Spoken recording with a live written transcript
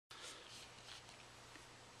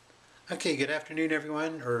Okay, good afternoon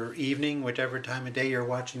everyone, or evening, whichever time of day you're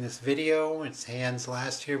watching this video. It's Hans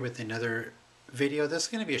Last here with another video. This is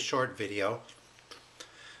going to be a short video.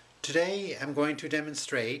 Today I'm going to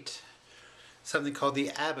demonstrate something called the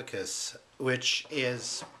abacus, which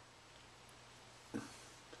is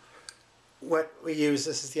what we use.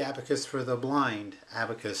 This is the abacus for the blind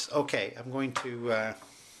abacus. Okay, I'm going to...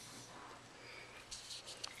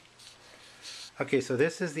 Okay, so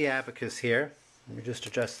this is the abacus here. Let me just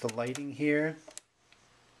adjust the lighting here.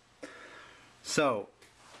 So,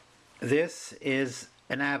 this is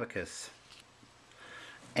an abacus.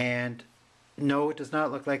 And no, it does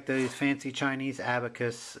not look like those fancy Chinese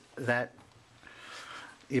abacus that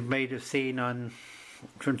you may have seen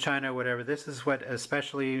from China or whatever. This is what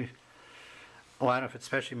especially, well, I don't know if it's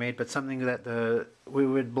specially made, but something that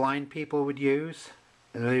blind people would use.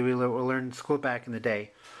 They will learn in school back in the day.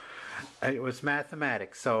 It was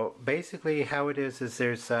mathematics. So basically how it is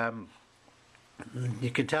there's you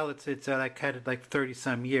can tell it's like had it like 30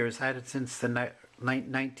 some years. I had it since the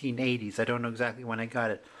 1980s. I don't know exactly when I got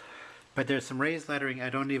it, but there's some raised lettering. I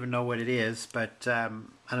don't even know what it is, but I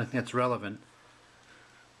don't think that's relevant.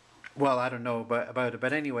 Well, I don't know about it,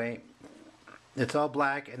 but anyway, it's all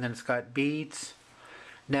black and then it's got beads.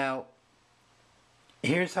 Now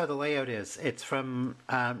here's how the layout is. It's from,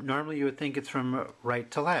 normally you would think it's from right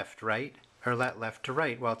to left, right? Or left to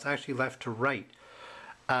right. Well, it's actually left to right.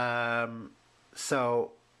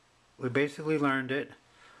 So, we basically learned it.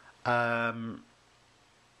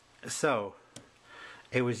 So,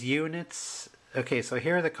 it was units. Okay, so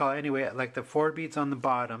here are the color. Anyway, like the 4 beads on the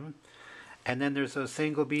bottom. And then there's those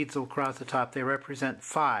single beads across the top. They represent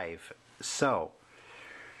 5. So,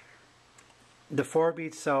 the 4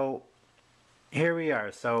 beads, so... Here we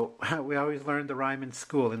are. So we always learned the rhyme in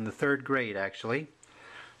school, in the 3rd grade actually.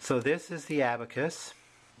 So this is the abacus,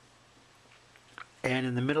 and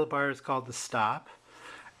in the middle bar is called the stop,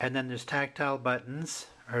 and then there's tactile buttons,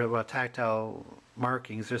 or well, tactile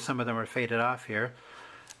markings. There's some of them are faded off here,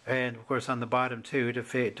 and of course on the bottom too, to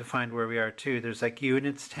find where we are too, there's like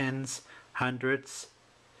units, tens, hundreds,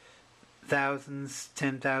 thousands,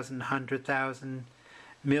 10,000, 100,000,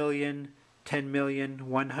 million, 10 million,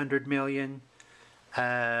 100 million,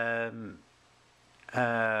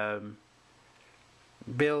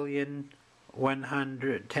 billion,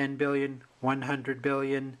 100, 10 billion, 100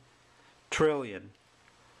 billion, trillion.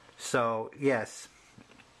 So yes.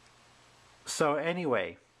 So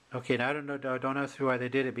anyway, okay, now I don't ask why they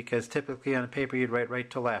did it, because typically on a paper you'd write right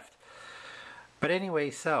to left. But anyway,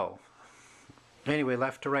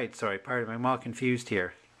 left to right, sorry, pardon me, I'm all confused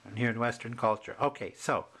here. I'm here in Western culture. Okay,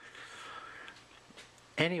 so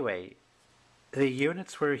anyway, the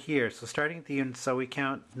units were here. So starting at the units, so we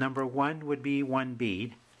count, number 1 would be 1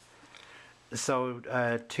 bead. So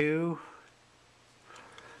 2,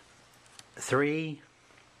 3,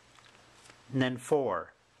 and then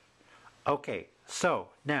 4. Okay, so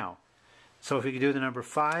now, so if we could do the number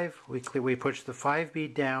 5, we push the 5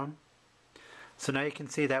 bead down. So now you can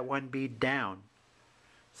see that 1 bead down.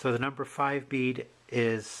 So the number 5 bead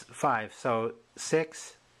is 5. So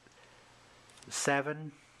 6,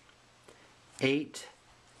 7, 8,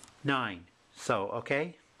 9. So,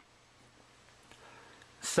 okay?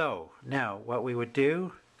 So, now what we would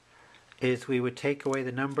do is we would take away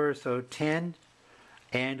the number, so 10,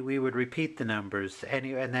 and we would repeat the numbers.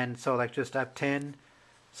 And then, so like just up 10,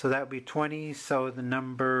 so that would be 20, so the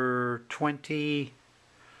number 20,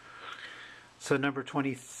 so number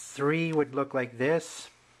 23 would look like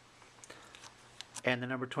this, and the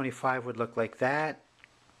number 25 would look like that.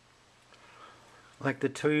 Like the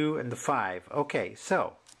 2 and the 5. Okay,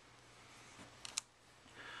 so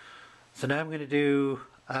now I'm going to do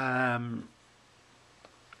all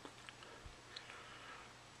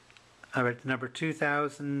right, number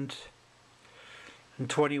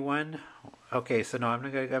 2021. Okay, so no,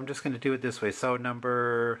 I'm just going to do it this way. So I'm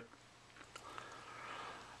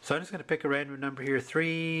just going to pick a random number here.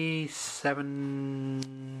 3,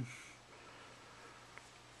 7,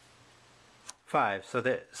 5. So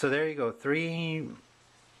there you go. 3.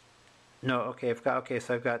 No, okay.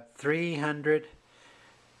 So I've got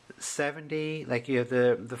 370. Like you have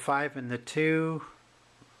the 5 and the 2,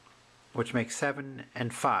 which makes 7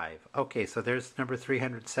 and 5. Okay, so there's number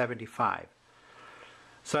 375.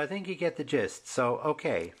 So I think you get the gist. So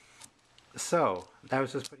okay. So that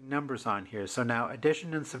was just putting numbers on here. So now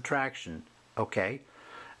addition and subtraction. Okay.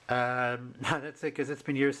 That's it, because it's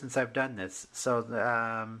been years since I've done this. So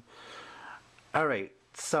all right,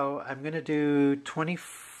 so I'm going to do 20,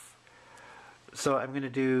 so I'm going to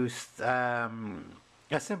do a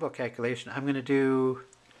simple calculation. I'm going to do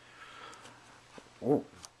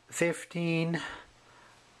 15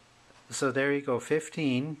 So there you go,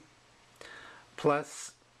 15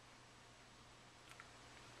 plus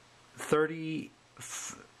 33.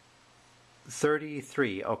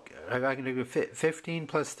 Okay, I'm going to do 15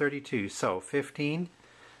 plus 32. So 15.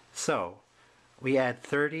 So we add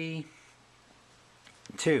 32.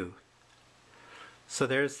 So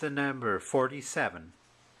there's the number 47.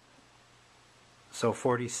 So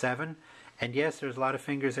 47. And yes, there's a lot of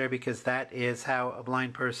fingers there because that is how a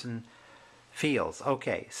blind person feels.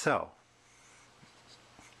 Okay, so.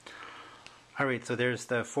 Alright, so there's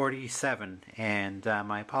the 47. And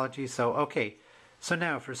my apologies. So, okay. So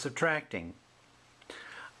now for subtracting,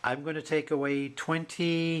 I'm going to take away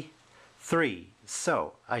 23.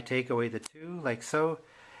 So I take away the 2 like so.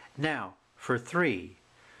 Now for 3.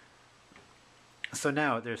 So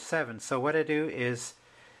now there's 7. So what I do is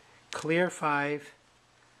clear 5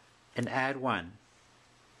 and add 1.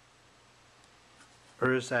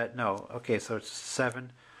 Or is that, no, okay, so it's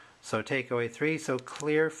 7. So take away 3. So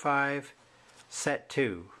clear 5, set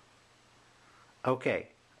 2. Okay.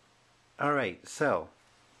 Alright, so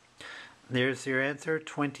there's your answer,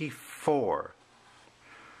 24.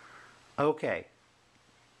 Okay.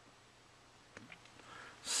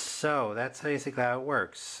 So that's basically how it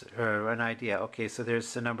works, or an idea. Okay, so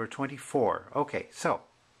there's the number 24. Okay, so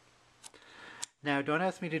now don't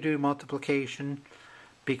ask me to do multiplication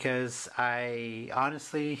because I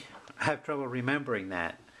honestly have trouble remembering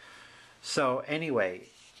that. So anyway,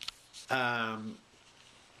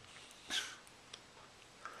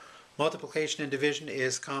 multiplication and division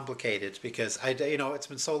is complicated because it's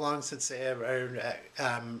been so long since I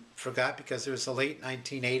forgot, because it was the late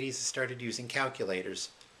 1980s I started using calculators.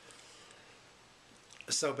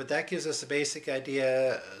 So, but that gives us a basic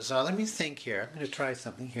idea. So let me think here. I'm going to try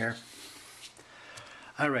something here.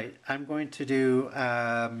 All right, I'm going to do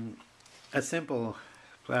a simple.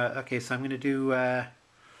 Okay, so I'm going to do.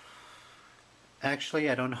 Actually,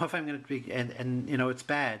 I don't know if I'm going to be, and it's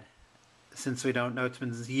bad, since we don't know. It's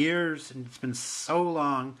been years and it's been so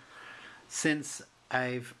long since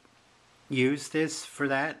I've used this for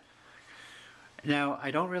that. Now,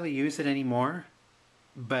 I don't really use it anymore,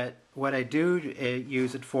 but what I do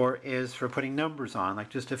use it for is for putting numbers on. Like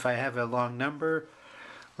just if I have a long number,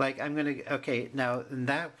 like I'm going to, okay, now in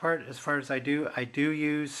that part, as far as I do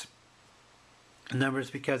use numbers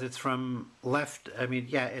because it's from left,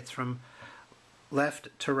 it's from left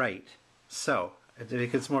to right. So,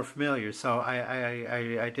 because it's more familiar, so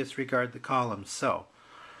I disregard the columns. So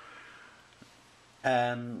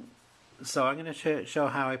I'm going to show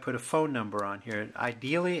how I put a phone number on here.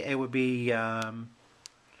 Ideally, it would be okay,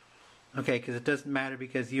 because it doesn't matter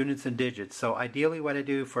because units and digits. So ideally, what I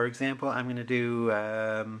do, for example, I'm going to do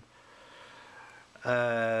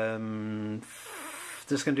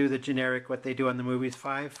just going to do the generic what they do on the movies: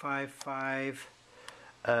 555.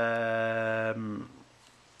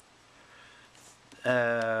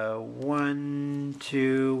 1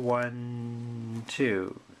 2 1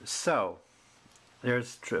 2. So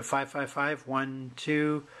there's 555 1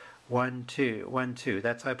 2 1 2 1 2.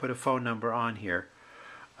 That's how I put a phone number on here.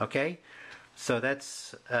 Okay, so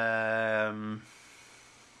that's how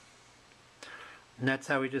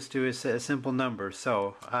we just do a simple number.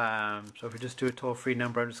 So so if we just do a toll-free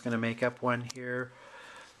number, I'm just going to make up one here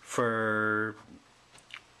for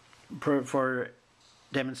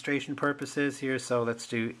demonstration purposes here. So let's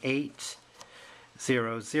do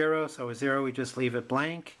 800. So a 0, we just leave it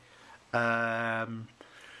blank. 2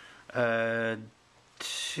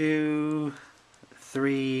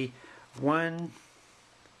 3 1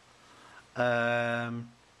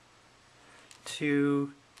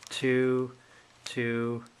 2 2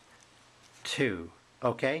 2 2.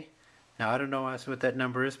 Okay, now I don't know what that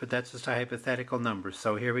number is, but that's just a hypothetical number.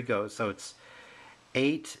 So here we go. So it's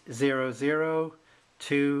 800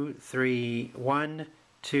 2 3 1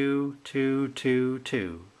 2 2 2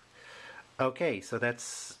 2. Okay, so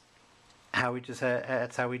that's how we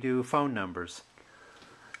that's how we do phone numbers.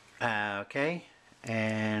 Okay,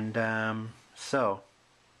 and so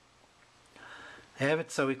I have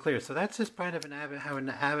it so we clear. So that's just kind of how an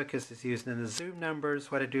abacus is used. And the zoom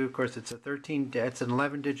numbers, what I do, of course, it's an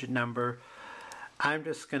 11-digit number. I'm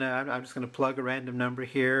just gonna plug a random number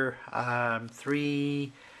here.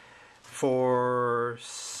 3 4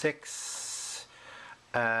 6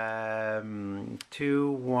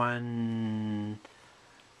 2 1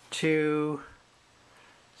 2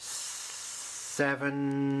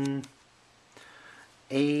 7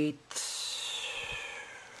 8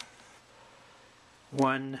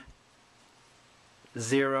 1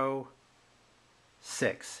 0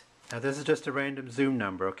 6. Now this is just a random zoom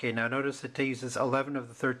number. Okay, now notice it uses 11 of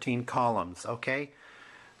the 13 columns. Okay,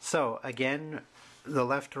 so again, the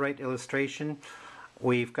left to right illustration,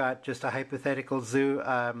 we've got just a hypothetical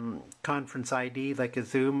Zoom conference ID, like a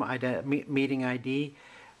Zoom meeting ID.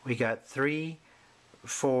 We got 3,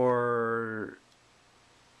 4,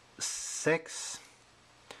 6,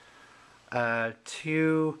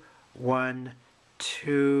 2, 1,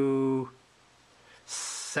 2,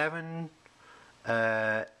 7,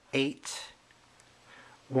 8,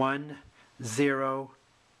 1, 0,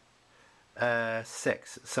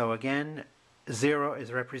 6. So again, 0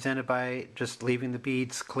 is represented by just leaving the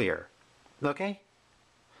beads clear. Okay?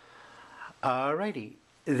 Alrighty.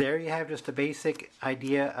 There you have just a basic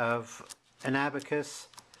idea of an abacus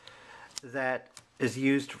that is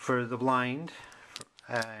used for the blind.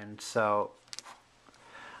 And so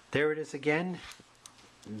there it is again,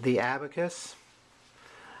 the abacus.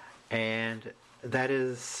 And that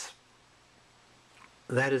is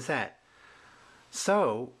that.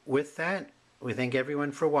 So with that, we thank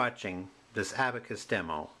everyone for watching this abacus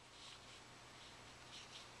demo.